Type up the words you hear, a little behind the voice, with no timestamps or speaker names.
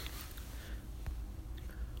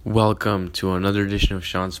Welcome to another edition of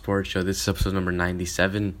Sean Sports Show. This is episode number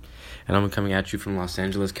 97, and I'm coming at you from Los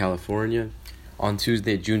Angeles, California, on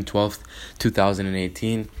Tuesday, June 12th,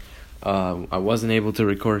 2018. I wasn't able to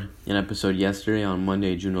record an episode yesterday on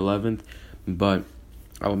Monday, June 11th, but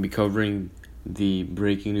I will be covering the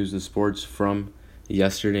breaking news in sports from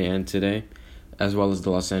yesterday and today, as well as the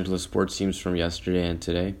Los Angeles sports teams from yesterday and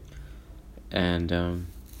today. And,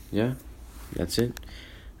 that's it.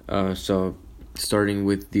 Starting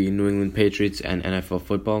with the New England Patriots and NFL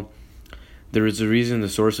football. There is a reason the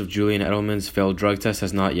source of Julian Edelman's failed drug test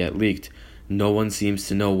has not yet leaked. No one seems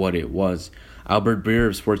to know what it was. Albert Breer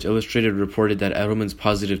of Sports Illustrated reported that Edelman's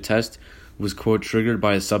positive test was, quote, triggered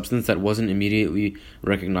by a substance that wasn't immediately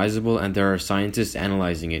recognizable, and there are scientists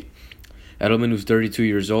analyzing it. Edelman, who's 32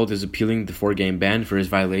 years old, is appealing the 4-game ban for his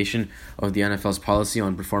violation of the NFL's policy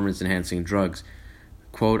on performance-enhancing drugs.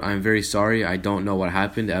 Quote, "I'm very sorry, I don't know what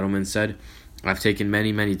happened," Edelman said. "I've taken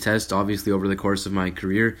many tests, obviously, over the course of my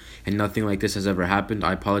career, and nothing like this has ever happened.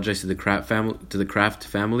 I apologize to the Kraft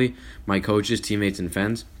family, my coaches, teammates, and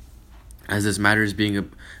fans. As this matter is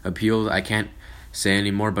being appealed, I can't say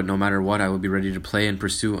any more, but no matter what, I will be ready to play and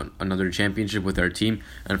pursue another championship with our team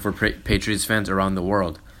and for Patriots fans around the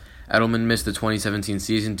world." Edelman missed the 2017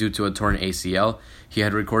 season due to a torn ACL. He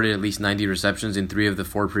had recorded at least 90 receptions in 3 of the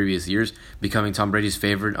 4 previous years, becoming Tom Brady's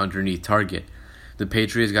favorite underneath target. The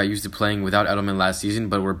Patriots got used to playing without Edelman last season,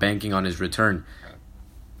 but were banking on his return.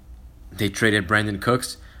 They traded Brandon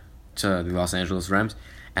Cooks to the Los Angeles Rams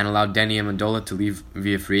and allowed Danny Amendola to leave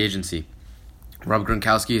via free agency. Rob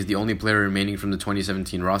Gronkowski is the only player remaining from the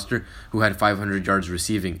 2017 roster who had 500 yards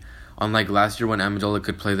receiving. Unlike last year when Amendola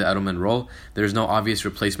could play the Edelman role, there is no obvious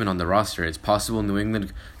replacement on the roster. It's possible New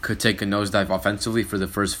England could take a nosedive offensively for the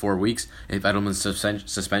first 4 weeks if Edelman's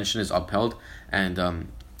suspension is upheld, and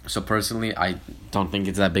so personally, I don't think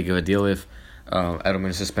it's that big of a deal if Edelman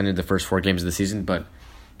is suspended the first 4 games of the season. But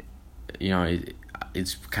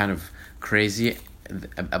it's kind of crazy,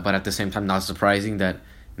 but at the same time, not surprising that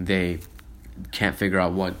they can't figure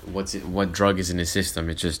out what drug is in his system.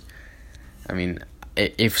 It's just,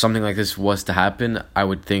 if something like this was to happen, I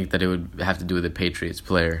would think that it would have to do with a Patriots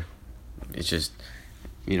player. It's just,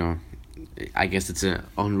 I guess it's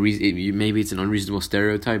maybe it's an unreasonable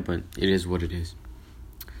stereotype, but it is what it is.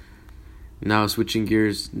 Now, switching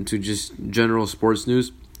gears to just general sports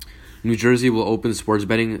news. New Jersey will open sports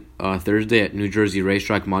betting Thursday at New Jersey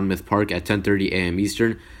Racetrack Monmouth Park at 10:30 a.m.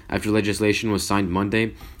 Eastern after legislation was signed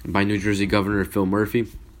Monday by New Jersey Governor Phil Murphy,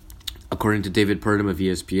 according to David Purdom of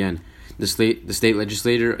ESPN. The state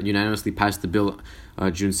legislature unanimously passed the bill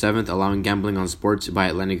June 7th, allowing gambling on sports by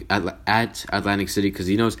Atlantic City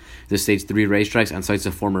casinos, the state's 3 racetracks and sites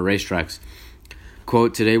of former racetracks.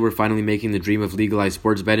 Quote, "Today we're finally making the dream of legalized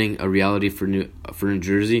sports betting a reality for New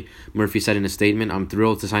Jersey," Murphy said in a statement. "I'm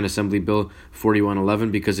thrilled to sign Assembly Bill 4111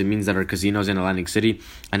 because it means that our casinos in Atlantic City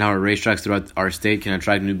and our racetracks throughout our state can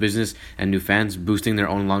attract new business and new fans, boosting their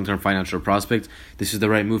own long-term financial prospects. This is the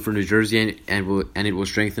right move for New Jersey and it will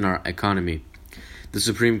strengthen our economy." The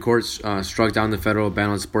Supreme Court struck down the federal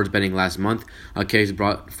ban on sports betting last month, a case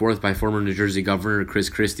brought forth by former New Jersey Governor Chris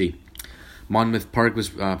Christie. Monmouth Park was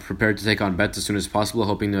prepared to take on bets as soon as possible,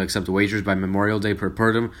 hoping to accept wagers by Memorial Day per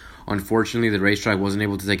Purdom. Unfortunately, the racetrack wasn't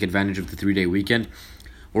able to take advantage of the 3-day weekend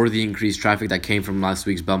or the increased traffic that came from last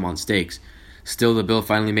week's Belmont Stakes. Still, the bill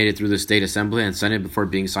finally made it through the state assembly and Senate before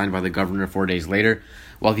being signed by the governor 4 days later.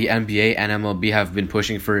 While the NBA and MLB have been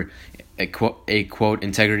pushing for a quote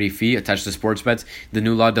integrity fee attached to sports bets, the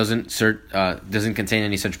new law doesn't contain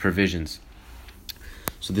any such provisions.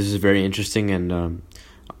 So this is very interesting, and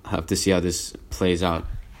have to see how this plays out.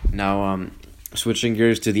 Now, switching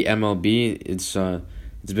gears to the MLB, it's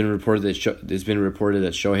been reported that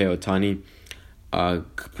Shohei Ohtani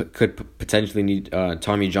could potentially need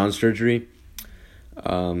Tommy John surgery.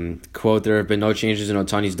 Quote, "There have been no changes in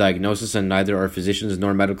Ohtani's diagnosis, and neither our physicians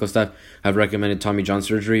nor medical staff have recommended Tommy John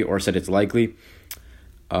surgery or said it's likely."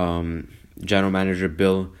 General Manager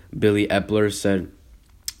Billy Epler said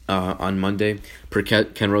on Monday, per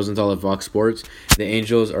Ken Rosenthal of Vox Sports, "The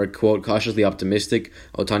Angels are, quote, cautiously optimistic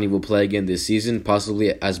Ohtani will play again this season,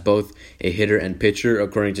 possibly as both a hitter and pitcher,"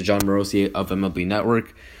 according to John Morosi of MLB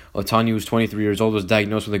Network. Ohtani, who's 23 years old, was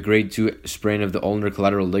diagnosed with a grade 2 sprain of the ulnar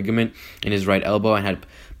collateral ligament in his right elbow and had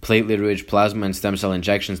platelet-rich plasma and stem cell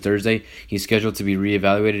injections Thursday. He's scheduled to be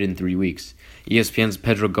reevaluated in 3 weeks. ESPN's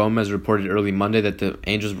Pedro Gomez reported early Monday that the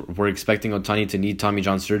Angels were expecting Ohtani to need Tommy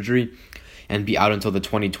John surgery and be out until the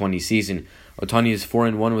 2020 season. Ohtani is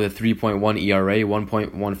 4-1 with a 3.1 ERA,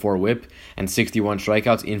 1.14 WHIP, and 61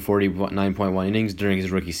 strikeouts in 49.1 innings during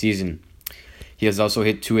his rookie season. He has also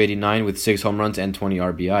hit .289 with 6 home runs and 20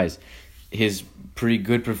 RBIs. His pretty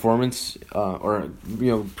good performance,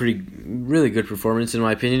 pretty really good performance in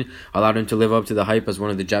my opinion. Allowed him to live up to the hype as one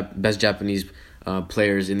of the best Japanese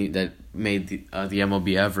players that made the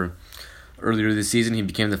MLB ever. Earlier this season, he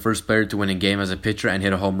became the first player to win a game as a pitcher and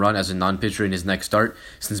hit a home run as a non-pitcher in his next start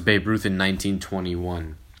since Babe Ruth in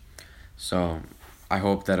 1921. So, I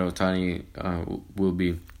hope that Ohtani will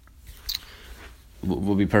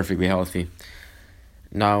be perfectly healthy.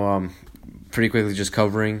 Now, pretty quickly, just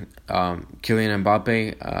covering Kylian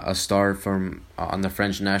Mbappe, a star from on the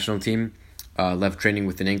French national team, left training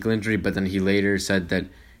with an ankle injury, but then he later said that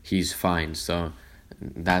he's fine. So,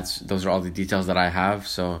 those are all the details that I have.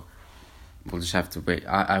 So, we'll just have to wait.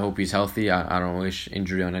 I hope he's healthy. I don't wish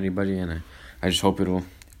injury on anybody, and I just hope it'll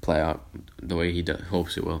play out the way he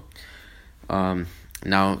hopes it will.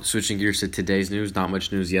 Now, switching gears to today's news, not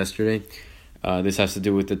much news yesterday. This has to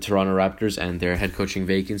do with the Toronto Raptors and their head coaching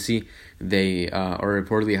vacancy. They are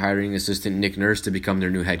reportedly hiring assistant Nick Nurse to become their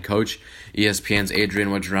new head coach. ESPN's Adrian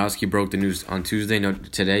Wojnarowski broke the news on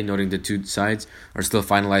today, noting the two sides are still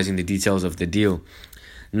finalizing the details of the deal.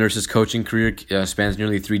 Nurse's coaching career spans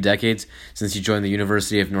nearly 3 decades since he joined the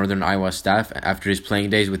University of Northern Iowa staff after his playing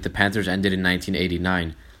days with the Panthers ended in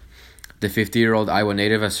 1989. The 50-year-old Iowa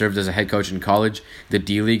native has served as a head coach in college, the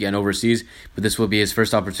D-League, and overseas, but this will be his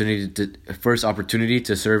first opportunity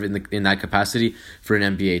to serve in that capacity for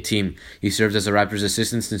an NBA team. He served as a Raptors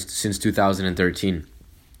assistant since 2013.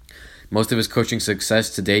 Most of his coaching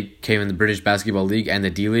success to date came in the British Basketball League and the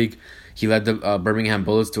D-League. He led the Birmingham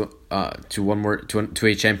Bullets to a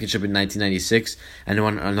championship in 1996 and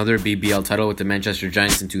won another BBL title with the Manchester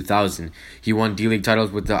Giants in 2000. He won D-League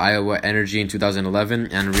titles with the Iowa Energy in 2011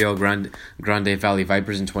 and Rio Grande Valley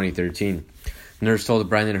Vipers in 2013. Nurse told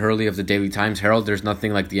Brandon Hurley of the Daily Times Herald, "There's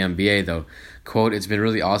nothing like the NBA, though. Quote, it's been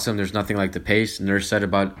really awesome. There's nothing like the pace." Nurse said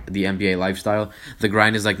about the NBA lifestyle, "The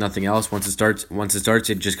grind is like nothing else. Once it starts,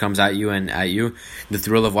 it just comes at you and at you. The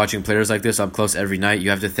thrill of watching players like this up close every night. You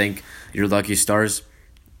have to thank your lucky stars.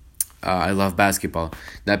 I love basketball.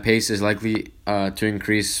 That pace is likely to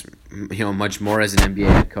increase, much more as an NBA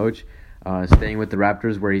head coach. Staying with the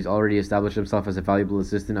Raptors, where he's already established himself as a valuable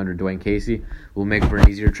assistant under Dwayne Casey, will make for an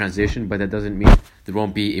easier transition, but that doesn't mean there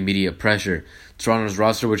won't be immediate pressure. Toronto's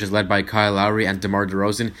roster, which is led by Kyle Lowry and DeMar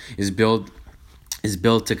DeRozan, is built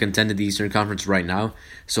to contend in the Eastern Conference right now,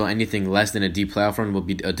 so anything less than a deep playoff run will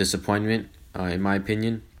be a disappointment, in my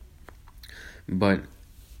opinion. But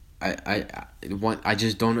I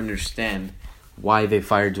just don't understand why they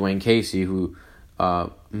fired Dwayne Casey, who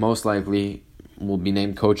most likely will be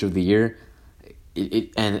named Coach of the Year,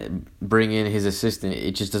 and bring in his assistant.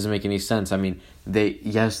 It just doesn't make any sense. I mean, they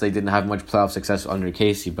didn't have much playoff success under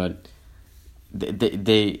Casey, but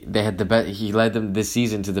they had the best. He led them this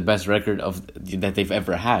season to the best record that they've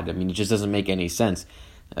ever had. I mean, it just doesn't make any sense.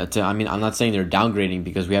 I'm not saying they're downgrading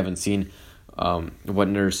because we haven't seen what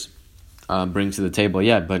Nurse brings to the table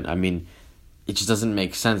yet, but I mean, it just doesn't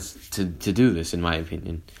make sense to do this, in my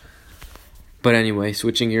opinion. But anyway,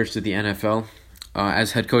 switching gears to the NFL.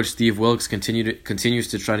 As head coach Steve Wilks continues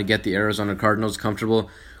to try to get the Arizona Cardinals comfortable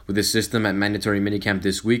with his system at mandatory minicamp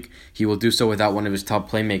this week, he will do so without one of his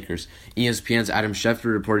top playmakers. ESPN's Adam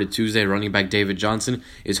Schefter reported Tuesday running back David Johnson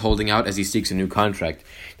is holding out as he seeks a new contract.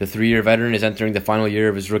 The 3-year veteran is entering the final year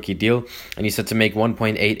of his rookie deal, and he's set to make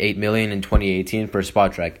 $1.88 million in 2018 per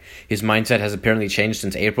Spotrac. His mindset has apparently changed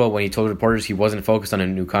since April when he told reporters he wasn't focused on a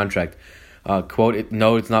new contract. Quote,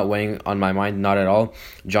 "No, it's not weighing on my mind, not at all,"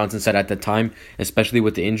 Johnson said at the time. "Especially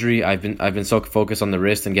with the injury, I've been so focused on the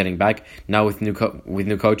wrist and getting back. Now with new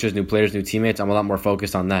coaches, new players, new teammates, I'm a lot more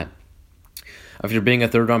focused on that." After being a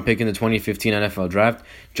third-round pick in the 2015 NFL Draft,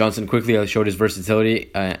 Johnson quickly showed his versatility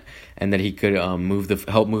and that he could help move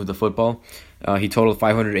the football. He totaled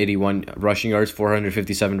 581 rushing yards,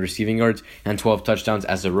 457 receiving yards, and 12 touchdowns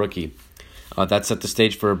as a rookie. That set the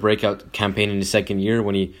stage for a breakout campaign in his second year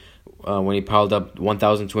when he piled up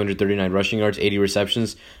 1,239 rushing yards, 80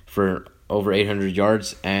 receptions for over 800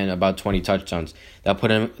 yards, and about 20 touchdowns. That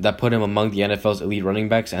put him among the NFL's elite running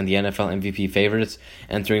backs and the NFL MVP favorites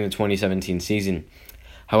entering the 2017 season.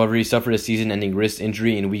 However, he suffered a season-ending wrist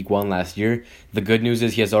injury in Week 1 last year. The good news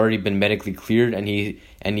is he has already been medically cleared, and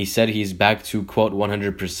he said he's back to, quote,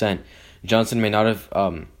 100%. Johnson may not have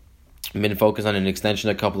been focused on an extension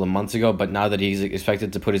a couple of months ago, but now that he's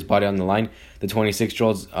expected to put his body on the line, the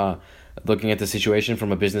 26-year-old's looking at the situation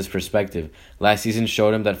from a business perspective. Last season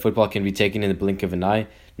showed him that football can be taken in the blink of an eye.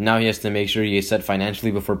 Now he has to make sure he is set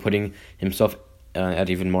financially before putting himself at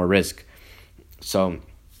even more risk. So,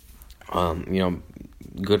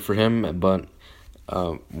 good for him, but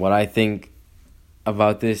what I think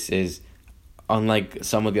about this is unlike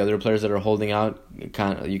some of the other players that are holding out,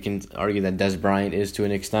 you can argue that Des Bryant is to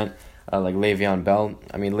an extent, like Le'Veon Bell.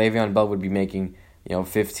 I mean, Le'Veon Bell would be making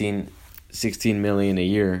 16 million a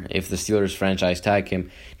year if the Steelers franchise tag him.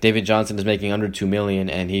 David Johnson is making under 2 million,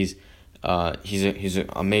 and he's an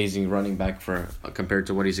amazing running back for compared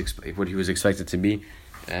to what he was expected to be.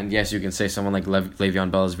 And yes, you can say someone like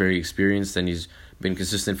Le'Veon Bell is very experienced and he's been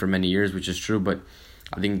consistent for many years, which is true. But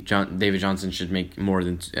I think David Johnson should make more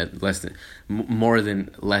than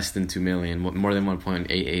less than 2 million, more than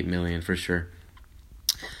 1.88 million for sure.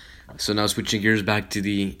 So now switching gears back to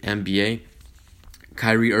the NBA,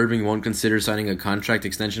 Kyrie Irving won't consider signing a contract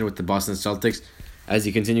extension with the Boston Celtics as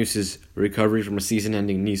he continues his recovery from a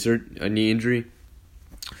season-ending knee injury.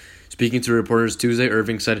 Speaking to reporters Tuesday,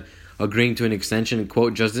 Irving said agreeing to an extension,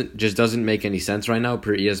 quote, just doesn't make any sense right now,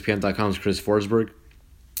 per ESPN.com's Chris Forsberg.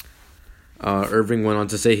 Irving went on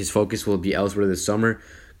to say his focus will be elsewhere this summer.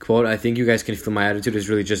 Quote, I think you guys can feel my attitude is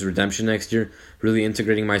really just redemption next year, really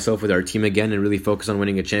integrating myself with our team again and really focus on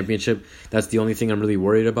winning a championship. That's the only thing I'm really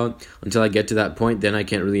worried about. Until I get to that point, then I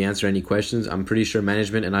can't really answer any questions. I'm pretty sure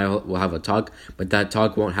management and I will have a talk, but that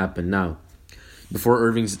talk won't happen now. Before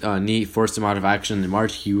Irving's knee forced him out of action in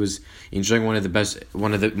March, he was enjoying one of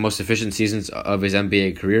the most efficient seasons of his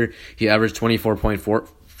NBA career. He averaged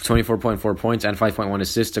 24.4 points and 5.1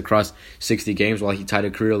 assists across 60 games, while he tied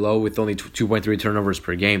a career low with only 2.3 turnovers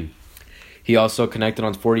per game. He also connected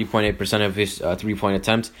on 40.8% of his three-point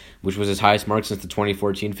attempts, which was his highest mark since the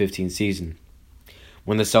 2014-15 season.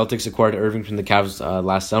 When the Celtics acquired Irving from the Cavs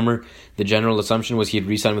last summer, the general assumption was he'd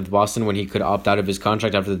re-sign with Boston when he could opt out of his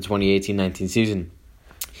contract after the 2018-19 season.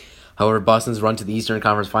 However, Boston's run to the Eastern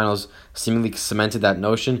Conference Finals seemingly cemented that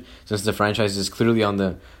notion, since the franchise is clearly on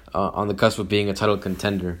the cusp of being a title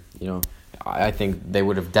contender. I think they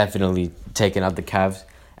would have definitely taken out the Cavs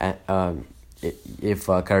if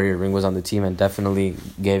Kyrie Irving was on the team, and definitely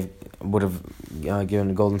would have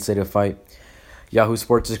given Golden State a fight. Yahoo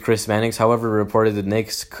Sports' Chris Mannix, however, reported the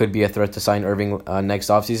Knicks could be a threat to sign Irving next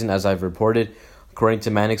offseason, as I've reported. According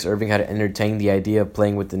to Mannix, Irving had entertained the idea of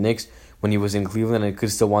playing with the Knicks when he was in Cleveland and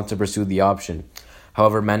could still want to pursue the option.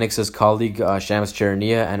 However, Mannix's colleague Shams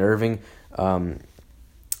Charania and Irving,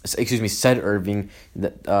 said Irving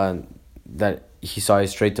that he saw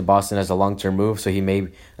his trade to Boston as a long-term move, so he may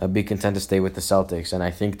be content to stay with the Celtics. And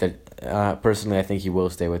I think that, personally, I think he will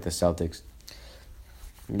stay with the Celtics.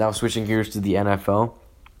 Now switching gears to the NFL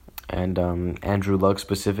and Andrew Luck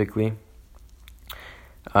specifically.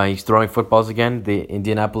 He's throwing footballs again. The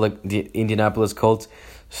Indianapolis Colts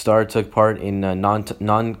star took part in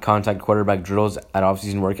non-contact quarterback drills at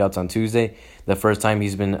off-season workouts on Tuesday, the first time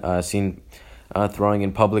he's been seen throwing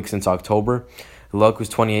in public since October. Luck, who's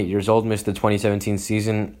 28 years old, missed the 2017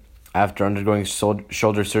 season after undergoing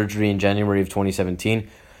shoulder surgery in January of 2017.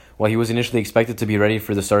 While he was initially expected to be ready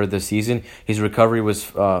for the start of the season, his recovery was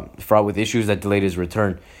fraught with issues that delayed his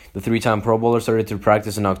return. The three-time Pro Bowler started to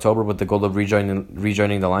practice in October with the goal of rejoining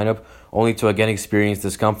the lineup, only to again experience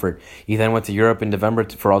discomfort. He then went to Europe in November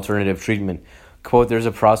for alternative treatment. Quote, there's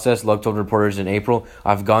a process, Luck told reporters in April.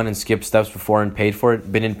 I've gone and skipped steps before and paid for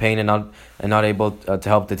it, been in pain and not able to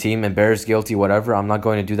help the team, embarrassed, guilty, whatever. I'm not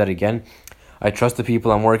going to do that again. I trust the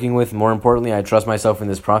people I'm working with. More importantly, I trust myself in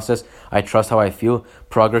this process. I trust how I feel.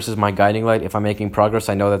 Progress is my guiding light. If I'm making progress,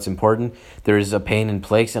 I know that's important. There is a pain in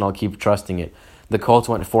place, and I'll keep trusting it. The Colts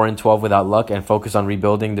went 4-12 without Luck and focused on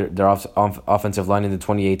rebuilding their offensive line in the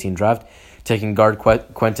 2018 draft, taking guard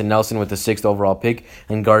Quentin Nelson with the 6th overall pick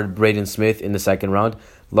and guard Braden Smith in the 2nd round.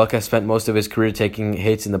 Luck has spent most of his career taking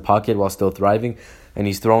hits in the pocket while still thriving, and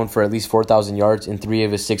he's thrown for at least 4,000 yards in 3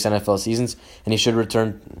 of his 6 NFL seasons, and he should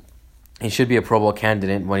be a Pro Bowl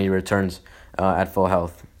candidate when he returns at full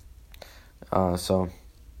health. So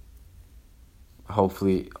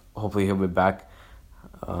hopefully he'll be back.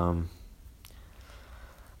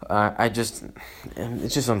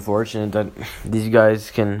 It's just unfortunate that these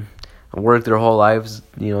guys can work their whole lives,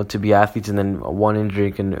 to be athletes, and then one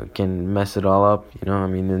injury can mess it all up.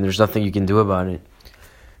 And there's nothing you can do about it.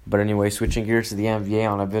 But anyway, switching gears to the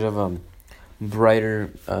NBA on a bit of a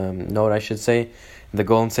brighter note, I should say. The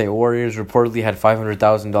Golden State Warriors reportedly had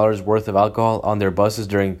 $500,000 worth of alcohol on their buses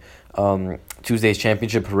during Tuesday's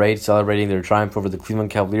championship parade, celebrating their triumph over the Cleveland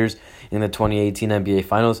Cavaliers in the 2018 NBA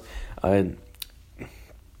Finals.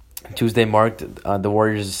 Tuesday marked the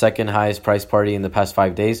Warriors' second highest price party in the past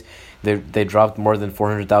 5 days. They dropped more than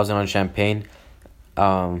 $400,000 on champagne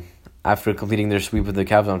after completing their sweep of the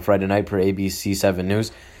Cavs on Friday night, per ABC 7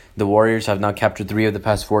 News. The Warriors have now captured 3 of the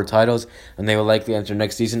past 4 titles, and they will likely enter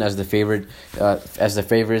next season as the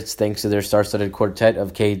favorites, thanks to their star-studded quartet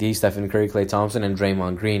of KD, Stephen Curry, Klay Thompson, and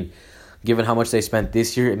Draymond Green. Given how much they spent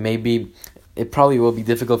this year, it may be it probably will be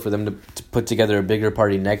difficult for them to put together a bigger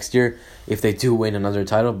party next year if they do win another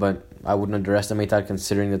title, but I wouldn't underestimate that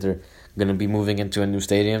considering that they're going to be moving into a new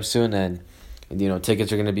stadium soon and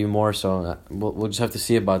tickets are going to be more, so we'll just have to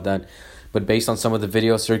see about that. But based on some of the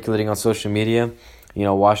videos circulating on social media,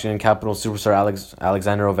 Washington Capitals superstar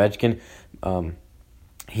Alexander Ovechkin,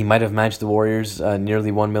 he might have matched the Warriors'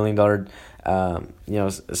 nearly $1 million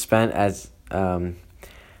spent as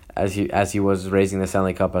he was raising the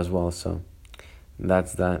Stanley Cup as well. So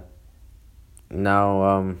that's that.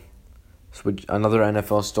 Now, switch another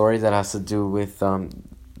NFL story that has to do with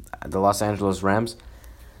the Los Angeles Rams.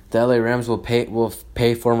 The LA Rams will pay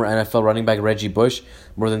former NFL running back Reggie Bush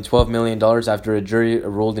more than $12 million after a jury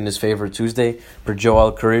ruled in his favor Tuesday, per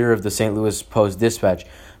Joel Currier of the St. Louis Post-Dispatch.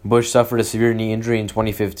 Bush suffered a severe knee injury in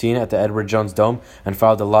 2015 at the Edward Jones Dome and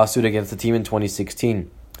filed a lawsuit against the team in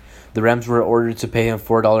 2016. The Rams were ordered to pay him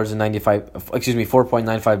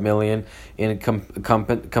 $4.95 million in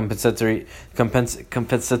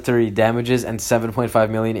compensatory damages and $7.5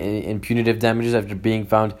 million in punitive damages after being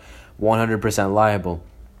found 100% liable.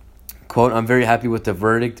 Quote, "I'm very happy with the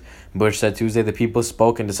verdict," Bush said Tuesday. "The people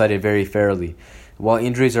spoke and decided very fairly." While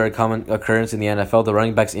injuries are a common occurrence in the NFL, the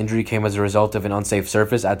running back's injury came as a result of an unsafe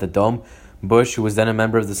surface at the Dome. Bush, who was then a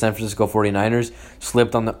member of the San Francisco 49ers,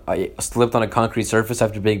 slipped on a concrete surface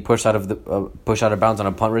after being pushed out of bounds on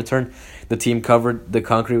a punt return. The team covered the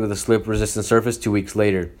concrete with a slip-resistant surface 2 weeks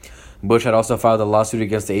later. Bush had also filed a lawsuit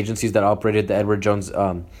against the agencies that operated the Edward Jones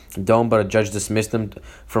Dome, but a judge dismissed them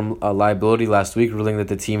from liability last week, ruling that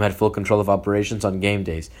the team had full control of operations on game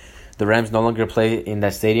days. The Rams no longer play in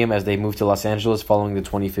that stadium as they moved to Los Angeles following the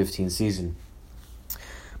 2015 season.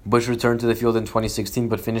 Bush returned to the field in 2016,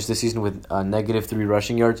 but finished the season with -3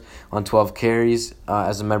 rushing yards on 12 carries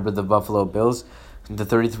as a member of the Buffalo Bills. The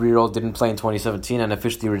 33-year-old didn't play in 2017 and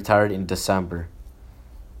officially retired in December.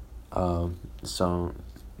 So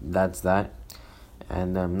that's that.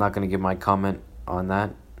 And I'm not going to give my comment on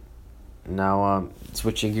that. Now,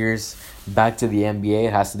 switching gears back to the NBA,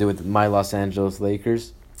 it has to do with my Los Angeles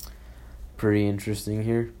Lakers. Pretty interesting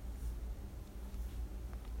here.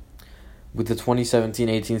 With the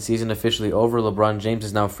 2017-18 season officially over, LeBron James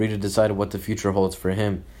is now free to decide what the future holds for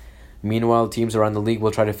him. Meanwhile, teams around the league will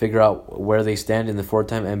try to figure out where they stand in the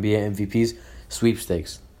four-time NBA MVP's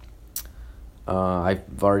sweepstakes.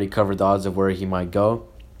 I've already covered the odds of where he might go.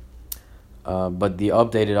 But the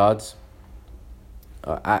updated odds...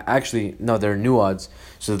 they're new odds.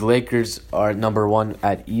 So the Lakers are number 1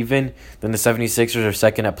 at even. Then the 76ers are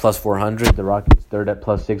second at plus 400. The Rockets third at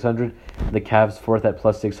plus 600. The Cavs fourth at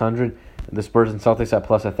plus 600. The Spurs and Celtics at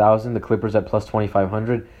plus 1,000. The Clippers at plus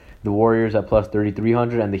 2,500. The Warriors at plus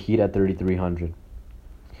 3,300. And the Heat at 3,300.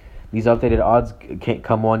 These updated odds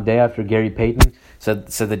come one day after Gary Payton said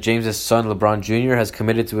that James's son, LeBron Jr., has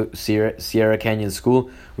committed to Sierra Canyon School,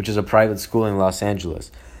 which is a private school in Los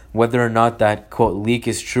Angeles. Whether or not that, quote, leak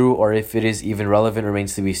is true or if it is even relevant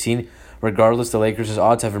remains to be seen. Regardless, the Lakers'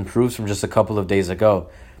 odds have improved from just a couple of days ago.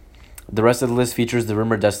 The rest of the list features the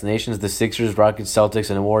rumored destinations. The Sixers, Rockets, Celtics,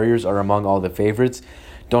 and Warriors are among all the favorites.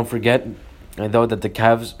 Don't forget about the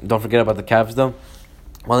Cavs, though.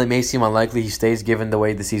 While it may seem unlikely he stays given the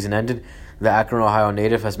way the season ended, the Akron, Ohio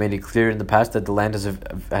native has made it clear in the past that the land has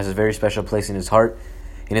a very special place in his heart.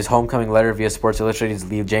 In his homecoming letter via Sports Illustrated's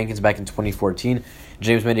Lee Jenkins back in 2014,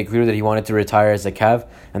 James made it clear that he wanted to retire as a Cav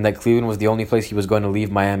and that Cleveland was the only place he was going to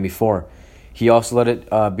leave Miami for. He also let it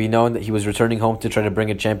be known that he was returning home to try to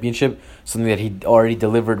bring a championship, something that he already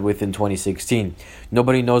delivered with in 2016.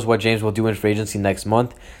 Nobody knows what James will do in free agency next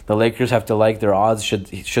month. The Lakers have to like their odds should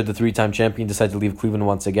the three-time champion decide to leave Cleveland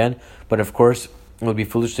once again. But of course, it would be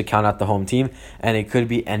foolish to count out the home team, and it could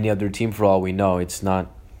be any other team for all we know. It's not,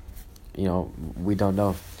 we don't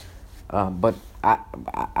know. But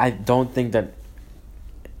I don't think that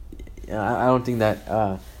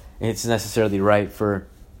it's necessarily right for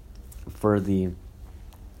the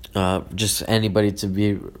just anybody to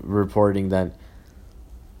be reporting that.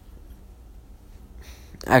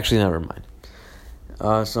 Actually, never mind.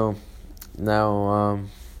 So now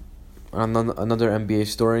another NBA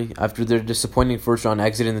story. After their disappointing first-round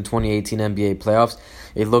exit in the 2018 NBA playoffs,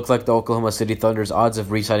 it looked like the Oklahoma City Thunder's odds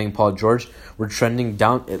of re-signing Paul George were trending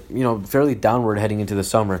down, fairly downward heading into the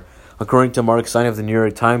summer. According to Mark Stein of the New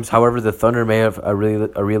York Times, however, the Thunder may have a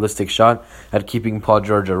realistic shot at keeping Paul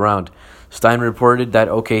George around. Stein reported that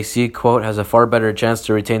OKC, quote, has a far better chance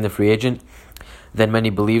to retain the free agent than many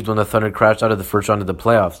believed when the Thunder crashed out of the first round of the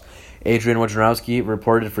playoffs. Adrian Wojnarowski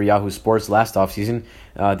reported for Yahoo Sports last offseason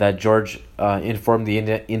that George informed the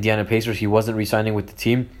Indiana Pacers he wasn't re-signing with the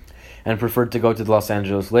team and preferred to go to the Los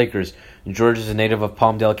Angeles Lakers. George is a native of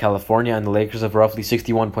Palmdale, California, and the Lakers have roughly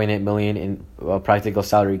 $61.8 million in practical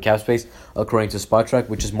salary cap space, according to Spotrac,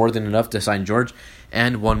 which is more than enough to sign George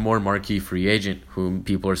and one more marquee free agent, whom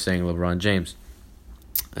people are saying LeBron James.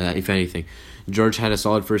 If anything, George had a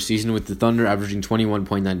solid first season with the Thunder, averaging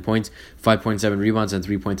 21.9 points, 5.7 rebounds, and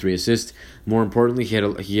 3.3 assists. More importantly,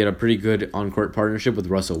 he had a pretty good on-court partnership with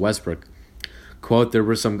Russell Westbrook. Quote, there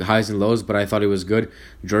were some highs and lows, but I thought it was good.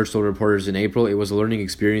 George told reporters in April, it was a learning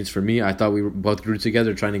experience for me. I thought we both grew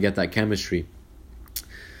together trying to get that chemistry.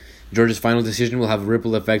 George's final decision will have a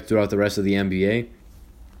ripple effect throughout the rest of the NBA.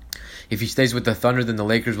 If he stays with the Thunder, then the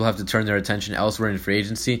Lakers will have to turn their attention elsewhere in free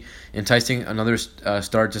agency. Enticing another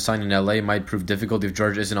star to sign in LA might prove difficult if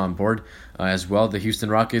George isn't on board as well. The Houston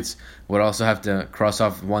Rockets would also have to cross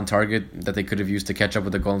off one target that they could have used to catch up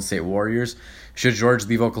with the Golden State Warriors. Should George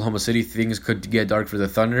leave Oklahoma City, things could get dark for the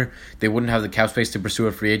Thunder. They wouldn't have the cap space to pursue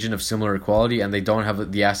a free agent of similar quality, and they don't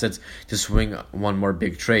have the assets to swing one more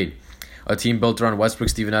big trade. A team built around Westbrook,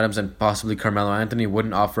 Steven Adams, and possibly Carmelo Anthony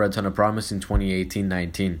wouldn't offer a ton of promise in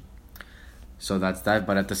 2018-19. So that's that.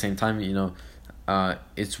 But at the same time,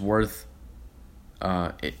 it's worth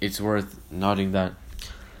noting that.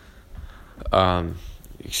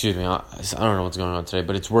 Excuse me, I don't know what's going on today,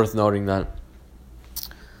 but it's worth noting that.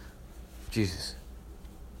 Jesus.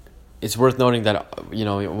 It's worth noting that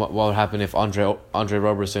what would happen if Andre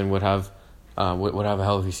Roberson would have a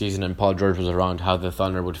healthy season and Paul George was around, how the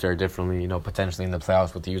Thunder would fare differently, potentially in the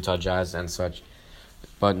playoffs with the Utah Jazz and such.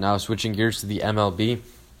 But now switching gears to the MLB.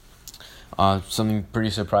 Something pretty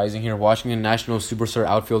surprising here. Washington Nationals superstar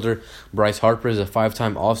outfielder Bryce Harper is a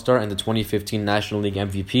 5-time All-Star and the 2015 National League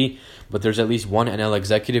MVP, but there's at least one NL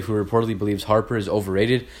executive who reportedly believes Harper is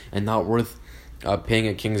overrated and not worth paying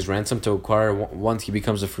a king's ransom to acquire once he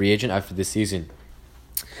becomes a free agent after this season.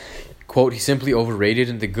 Quote, he's simply overrated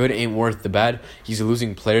and the good ain't worth the bad. He's a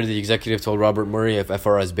losing player, the executive told Robert Murray of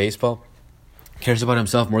FRS Baseball. Cares about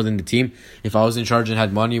himself more than the team. If I was in charge and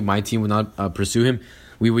had money, my team would not pursue him.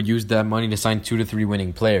 We would use that money to sign 2 to 3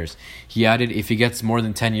 winning players. He added, if he gets more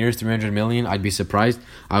than 10 years, $300 million, I'd be surprised.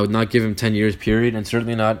 I would not give him 10 years, period, and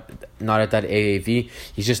certainly not at that AAV.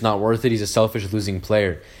 He's just not worth it. He's a selfish, losing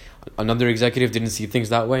player. Another executive didn't see things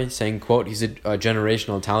that way, saying, quote, he's a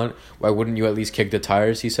generational talent. Why wouldn't you at least kick the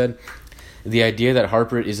tires, he said. The idea that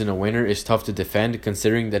Harper isn't a winner is tough to defend,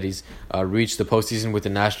 considering that he's reached the postseason with the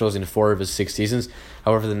Nationals in 4 of his 6 seasons.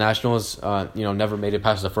 However, the Nationals, never made it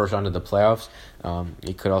past the first round of the playoffs.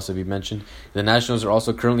 It could also be mentioned. The Nationals are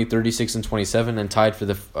also currently 36-27 and tied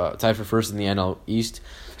for first in the NL East.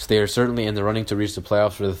 So they are certainly in the running to reach the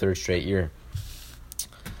playoffs for the 3rd straight year.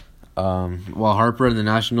 While Harper and the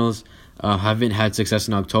Nationals haven't had success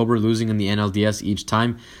in October, losing in the NLDS each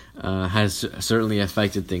time has certainly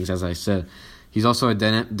affected things, as I said. He's also a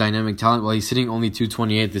dynamic talent. While he's hitting only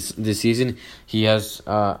 .228 this season, he has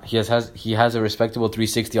a respectable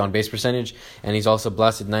 .360 on base percentage, and he's also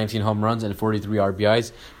blasted 19 home runs and 43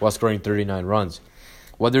 RBIs while scoring 39 runs.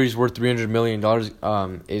 Whether he's worth $300 million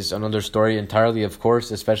is another story entirely, of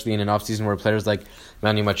course, especially in an offseason where players like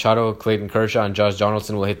Manny Machado, Clayton Kershaw, and Josh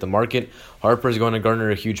Donaldson will hit the market. Harper is going to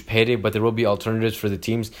garner a huge payday, but there will be alternatives for the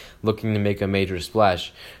teams looking to make a major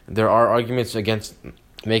splash. There are arguments against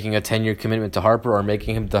making a 10-year commitment to Harper or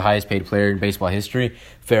making him the highest paid player in baseball history.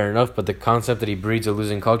 Fair enough, but the concept that he breeds a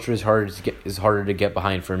losing culture is harder to get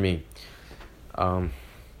behind for me.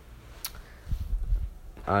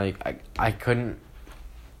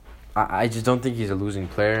 I just don't think he's a losing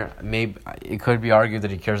player. Maybe it could be argued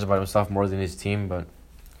that he cares about himself more than his team, but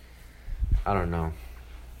I don't know.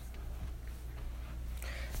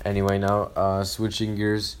 Anyway, now switching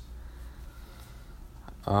gears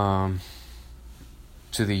to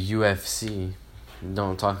the UFC.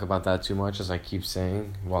 Don't talk about that too much, as I keep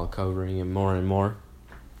saying, while covering it more and more.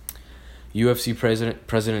 UFC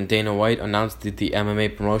President Dana White announced that the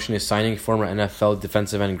MMA promotion is signing former NFL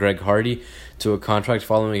defensive end Greg Hardy to a contract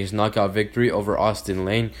following his knockout victory over Austin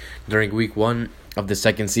Lane during Week 1 of the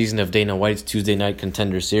 2nd season of Dana White's Tuesday Night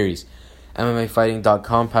Contender Series.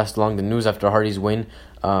 MMAfighting.com passed along the news after Hardy's win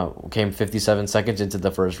came 57 seconds into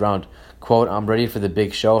the first round. Quote, I'm ready for the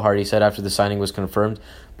big show, Hardy said after the signing was confirmed.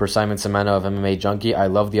 Per Simon Samana of MMA Junkie, I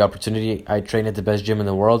love the opportunity. I train at the best gym in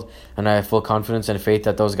the world, and I have full confidence and faith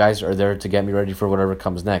that those guys are there to get me ready for whatever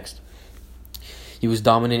comes next. He was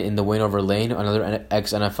dominant in the win over Lane, another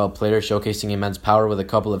ex-NFL player, showcasing immense power with a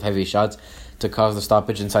couple of heavy shots to cause the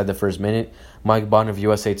stoppage inside the first minute. Mike Bond of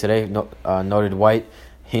USA Today noted White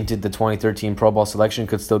hinted the 2013 Pro Bowl selection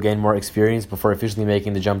could still gain more experience before officially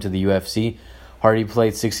making the jump to the UFC. Hardy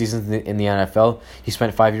played 6 seasons in the NFL. He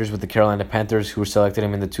spent 5 years with the Carolina Panthers, who selected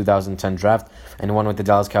him in the 2010 draft, and won with the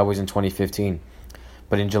Dallas Cowboys in 2015.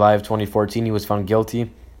 But in July of 2014, he was found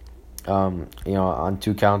guilty, on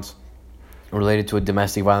 2 counts related to a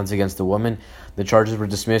domestic violence against a woman. The charges were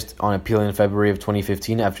dismissed on appeal in February of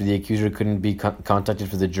 2015 after the accuser couldn't be contacted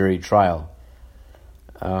for the jury trial.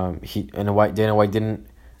 Dana White didn't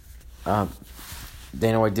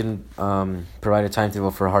provide a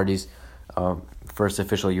timetable for Hardy's first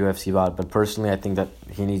official UFC bout, but personally, I think that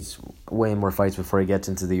he needs way more fights before he gets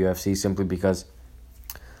into the UFC, simply because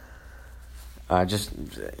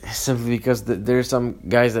there's some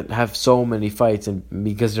guys that have so many fights, and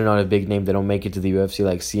because they're not a big name, they don't make it to the UFC.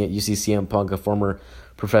 Like you see CM Punk, a former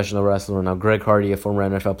professional wrestler, now Greg Hardy, a former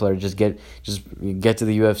NFL player, just get to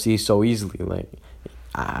the UFC so easily. Like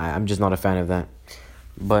I'm just not a fan of that.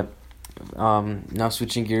 But now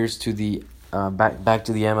switching gears to the back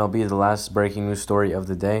to the MLB, the last breaking news story of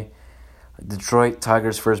the day. Detroit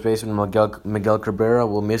Tigers first baseman Miguel Cabrera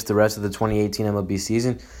will miss the rest of the 2018 MLB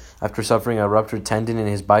season after suffering a ruptured tendon in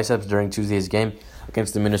his biceps during Tuesday's game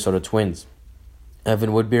against the Minnesota Twins.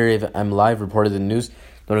 Evan Woodbury of MLive reported the news,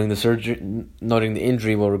 noting the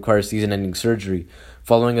injury will require season-ending surgery.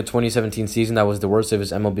 Following a 2017 season that was the worst of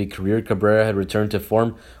his MLB career, Cabrera had returned to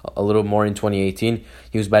form a little more in 2018.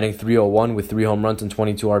 He was batting .301 with 3 home runs and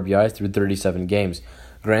 22 RBIs through 37 games.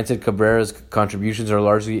 Granted, Cabrera's contributions are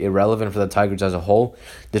largely irrelevant for the Tigers as a whole.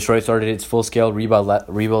 Detroit started its full-scale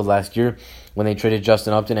rebuild last year when they traded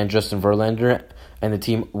Justin Upton and Justin Verlander, and the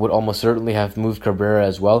team would almost certainly have moved Cabrera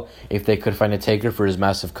as well if they could find a taker for his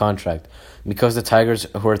massive contract. Because the Tigers,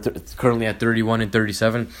 who are currently at 31 and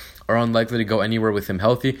 37, are unlikely to go anywhere with him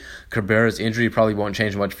healthy, Cabrera's injury probably won't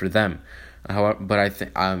change much for them. However, but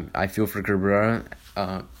I feel for Cabrera,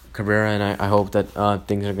 and I hope that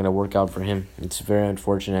things are going to work out for him. It's very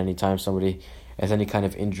unfortunate anytime somebody has any kind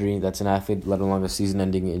of injury that's an athlete, let alone a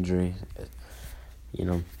season-ending injury.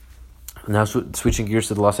 Now switching gears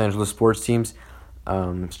to the Los Angeles sports teams,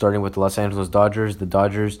 starting with the Los Angeles Dodgers. The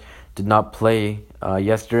Dodgers did not play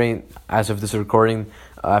yesterday. As of this recording,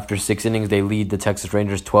 after 6 innings, they lead the Texas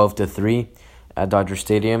Rangers 12-3 at Dodger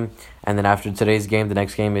Stadium. And then after today's game, the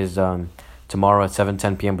next game is tomorrow at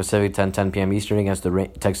 7:10 p.m. Pacific, 10:10 p.m. Eastern against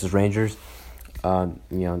the Texas Rangers.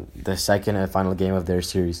 The second and final game of their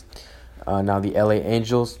series. Now the LA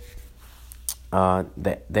Angels.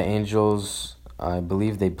 The Angels, I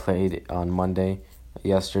believe they played on Monday.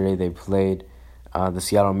 Yesterday they played the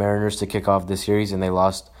Seattle Mariners to kick off the series, and they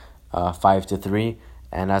lost 5-3.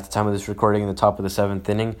 And at the time of this recording, in the top of the 7th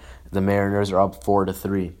inning, the Mariners are up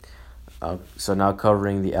 4-3. So now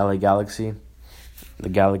covering the LA Galaxy. The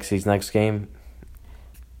Galaxy's next game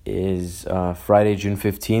is Friday, June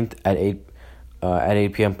 15th at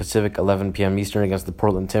 8 p.m. Pacific, 11 p.m. Eastern against the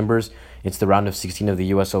Portland Timbers. It's the round of 16 of the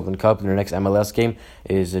U.S. Open Cup, and their next MLS game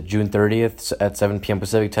is June 30th at 7 p.m.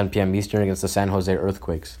 Pacific, 10 p.m. Eastern against the San Jose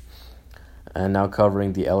Earthquakes. And now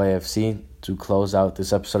covering the LAFC to close out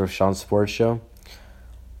this episode of Sean's Sports Show.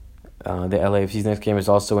 The LAFC's next game is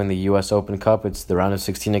also in the U.S. Open Cup. It's the round of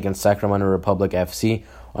 16 against Sacramento Republic FC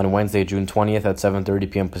on Wednesday, June 20th at 7:30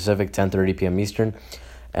 p.m. Pacific, 10:30 p.m. Eastern.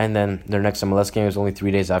 And then their next MLS game is only 3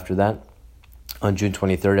 days after that, on June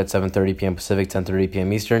 23rd at 7:30 p.m. Pacific, 10:30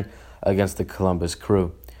 p.m. Eastern against the Columbus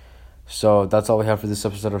Crew. So that's all we have for this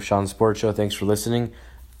episode of Sean's Sports Show. Thanks for listening.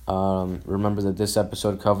 Remember that this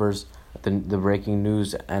episode covers the breaking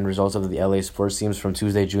news and results of the LA sports teams from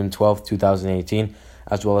Tuesday, June 12th, 2018,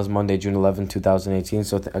 as well as Monday, June 11th, 2018.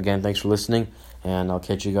 So again, thanks for listening, and I'll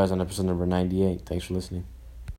catch you guys on episode number 98. Thanks for listening.